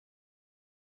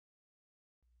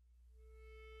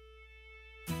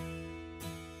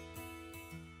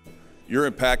You're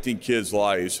impacting kids'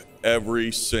 lives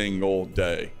every single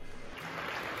day.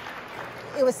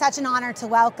 It was such an honor to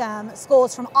welcome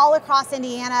schools from all across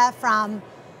Indiana, from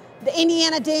the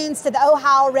Indiana Dunes to the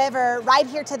Ohio River, right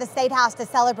here to the Statehouse to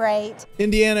celebrate.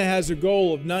 Indiana has a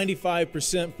goal of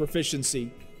 95%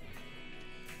 proficiency.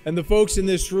 And the folks in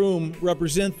this room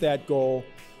represent that goal,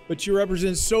 but you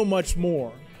represent so much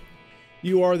more.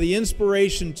 You are the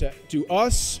inspiration to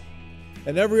us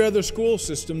and every other school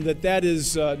system that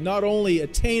is not only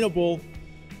attainable,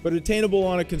 but attainable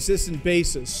on a consistent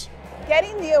basis.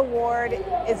 Getting the award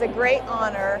is a great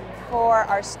honor for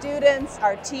our students,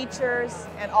 our teachers,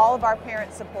 and all of our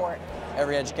parent support.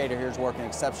 Every educator here is working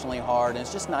exceptionally hard, and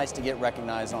it's just nice to get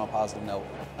recognized on a positive note.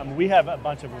 We have a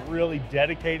bunch of really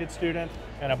dedicated students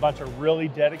and a bunch of really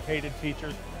dedicated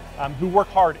teachers who work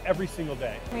hard every single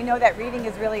day. We know that reading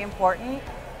is really important,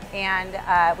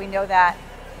 and we know that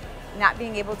not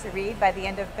being able to read by the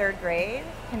end of 3rd grade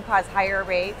can cause higher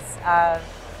rates of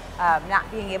not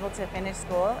being able to finish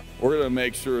school. We're going to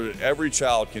make sure that every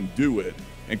child can do it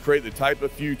and create the type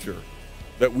of future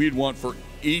that we'd want for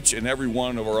each and every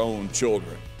one of our own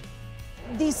children.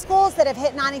 These schools that have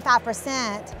hit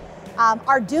 95%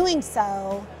 are doing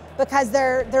so because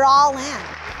they're all in.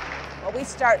 Well, we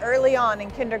start early on in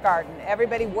kindergarten,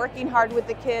 everybody working hard with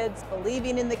the kids,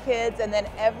 believing in the kids, and then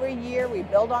every year we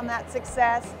build on that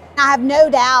success. I have no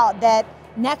doubt that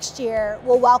next year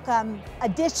we'll welcome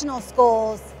additional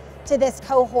schools to this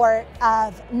cohort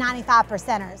of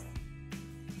 95%ers.